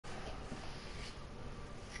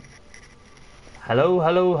Hello,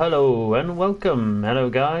 and welcome. Hello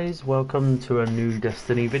guys, welcome to a new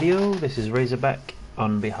Destiny video. This is Razorback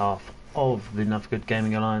on behalf of the Enough Good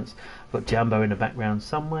Gaming Alliance. I've got Jambo in the background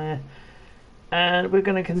somewhere. And we're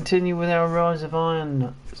going to continue with our Rise of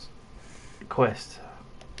Iron quest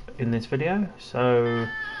in this video. So,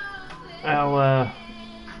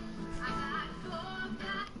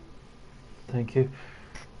 thank you.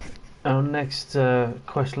 Our next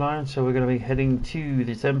quest line, so we're going to be heading to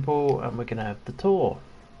the temple and we're going to have the tour.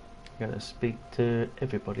 We're going to speak to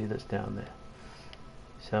everybody that's down there.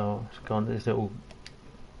 So let's go on to this little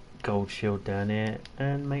gold shield down here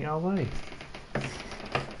and make our way.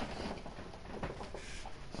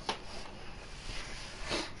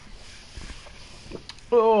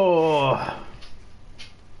 Oh!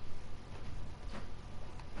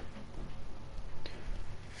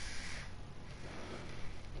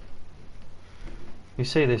 You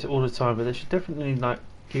see this all the time, but they should definitely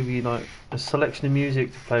give you a selection of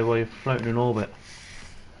music to play while you're floating in orbit,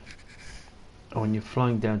 or when you're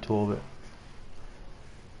flying down to orbit.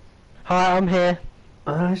 Hi, I'm here.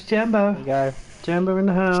 It's Jambo. There you go. Jambo in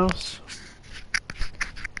the house.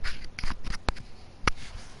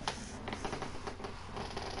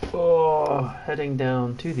 Oh, heading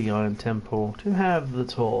down to the Iron Temple to have the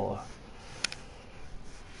tour.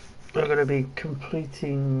 We're going to be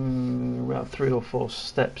completing about 3 or 4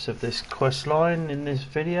 steps of this quest line in this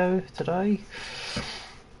video today.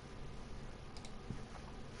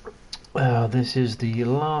 This is the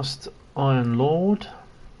last Iron Lord.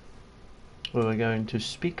 We're going to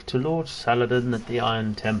speak to Lord Saladin at the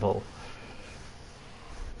Iron Temple.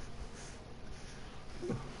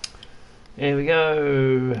 Here we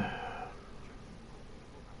go.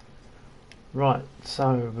 Right,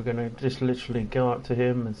 so we're going to just literally go up to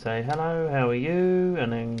him and say hello, how are you,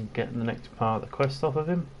 and then get the next part of the quest off of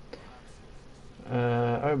him.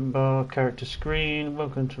 Open bar, character screen,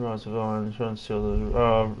 welcome to Rise of Iron, try and seal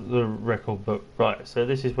the record book. Right, so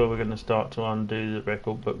this is where we're going to start to undo the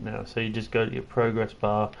record book now. So you just go to your progress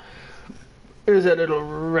bar. Here's that little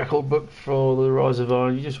record book for the Rise of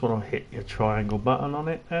Iron. You just want to hit your triangle button on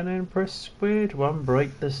it and then press square to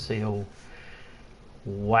unbreak the seal.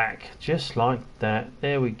 Whack, just like that.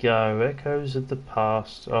 There we go. Echoes of the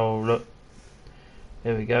past. Oh look,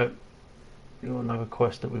 there we go. Got another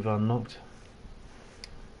quest that we've unlocked,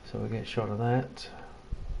 so we'll get a shot of that.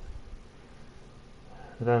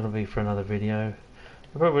 That'll be for another video.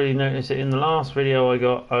 You probably noticed that in the last video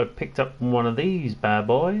I picked up one of these bad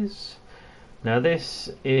boys. Now this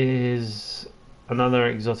is another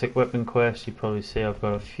exotic weapon quest. You probably see I've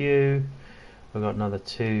got a few. We've got another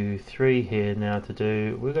 2, 3 here now to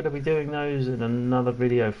do. We're going to be doing those in another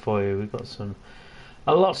video for you. We've got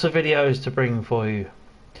lots of videos to bring for you.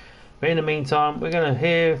 But in the meantime, we're going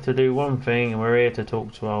to do one thing, and we're here to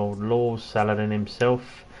talk to old Lord Saladin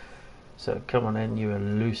himself. So come on in, you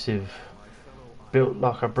elusive, built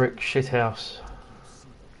like a brick shithouse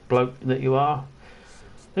bloke that you are.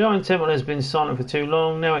 The Iron Temple has been silent for too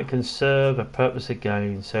long, now it can serve a purpose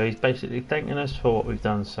again. So he's basically thanking us for what we've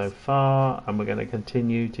done so far, and we're going to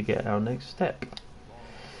continue to get our next step.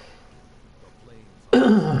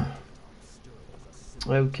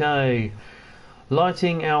 Okay,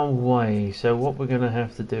 lighting our way. So what we're going to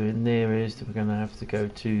have to do in there is that we're going to have to go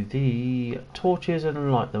to the torches and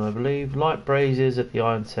light them, I believe. Light braziers at the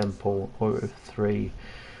Iron Temple, order of 3.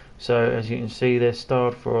 So as you can see, they're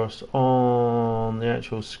starred for us on the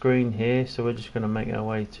actual screen here. So we're just going to make our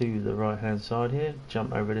way to the right hand side here,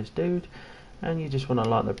 jump over this dude, and you just want to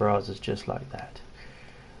light the braziers just like that.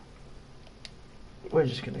 We're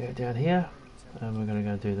just going to go down here and we're going to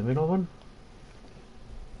go do the middle one.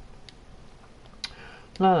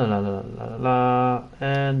 La la la la la la,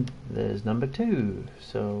 and there's number 2.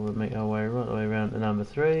 So we'll make our way right the way around to number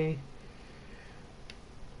 3.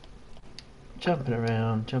 Jumping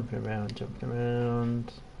around, jumping around, jumping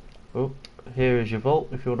around. Oh, here is your vault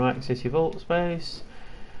if you want to access your vault space.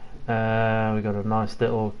 We got a nice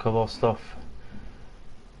little Kavostov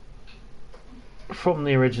from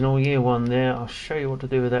the original year 1 there. I'll show you what to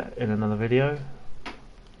do with that in another video.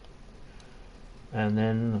 And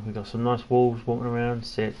then we got some nice wolves walking around.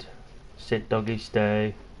 Sit doggy,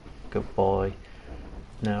 stay, good boy.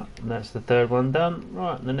 Now that's the 3rd one done.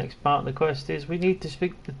 Right, the next part of the quest is we need to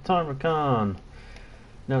speak to Tyra Karn.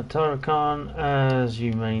 Now Tyra Karn, as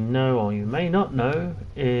you may know or you may not know,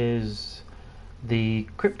 is the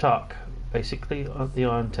cryptarch basically of the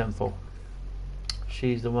Iron Temple.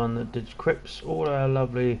 She's the one that decrypts all our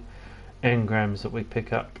lovely engrams that we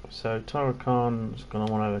pick up. So Tyra Karn is going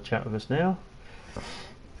to want to have a chat with us now.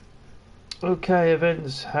 Okay,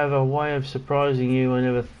 events have a way of surprising you. I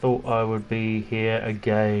never thought I would be here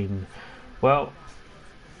again. Well,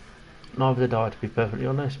 neither did I, to be perfectly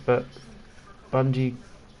honest, but Bungie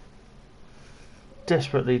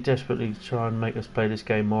desperately try and make us play this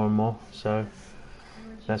game more and more, so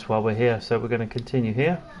that's why we're here. So we're going to continue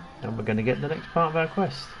here, and we're going to get the next part of our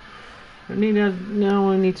quest. Now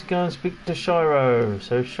we need to go and speak to Shiro.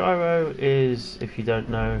 So Shiro is, if you don't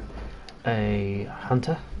know, a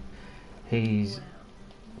hunter. He's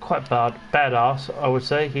quite badass, I would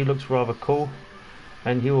say. He looks rather cool,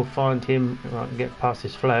 and you will find him, right, and get past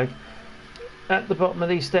his flag, at the bottom of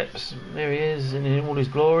these steps. There he is in all his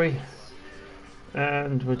glory,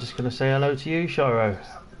 and we're just going to say hello to you, Shiro.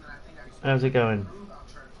 How's it going?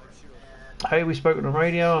 Hey, we spoke on the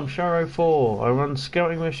radio. I'm Shiro 4. I run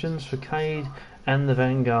scouting missions for Cade and the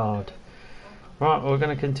Vanguard. Right, we're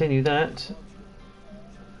going to continue that,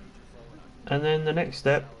 and then the next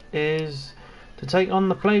step is to take on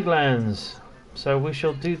the Plague Lands. So we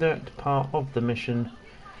shall do that part of the mission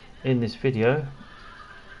in this video.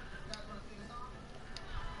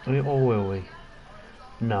 Or will we?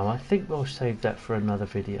 No, I think we'll save that for another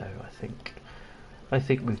video. I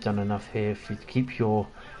think we've done enough here to keep your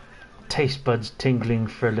taste buds tingling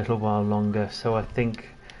for a little while longer. So I think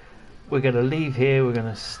we're going to leave here. We're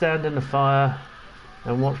going to stand in the fire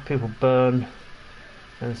and watch people burn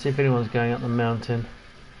and see if anyone's going up the mountain.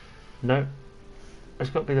 No, it's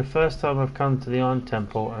got to be the first time I've come to the Iron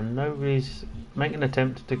Temple and nobody's making an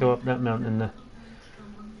attempt to go up that mountain there.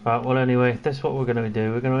 Right, well anyway, that's what we're going to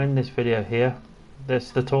do. We're going to end this video here.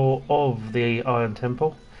 That's the tour of the Iron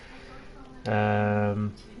Temple.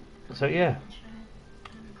 So yeah,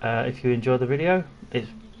 if you enjoyed the video, it's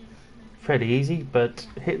fairly easy, but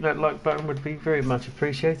hitting that like button would be very much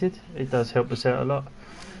appreciated. It does help us out a lot.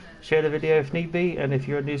 Share the video if need be, and if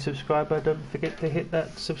you're a new subscriber, don't forget to hit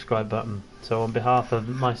that subscribe button. So on behalf of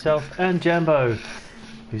myself and Jambo,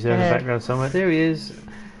 who's there in the background somewhere, there he is,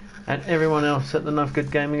 and everyone else at the Enough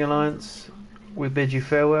Good Gaming Alliance, we bid you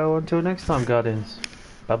farewell until next time, Guardians.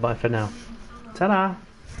 Bye bye for now. Ta-da!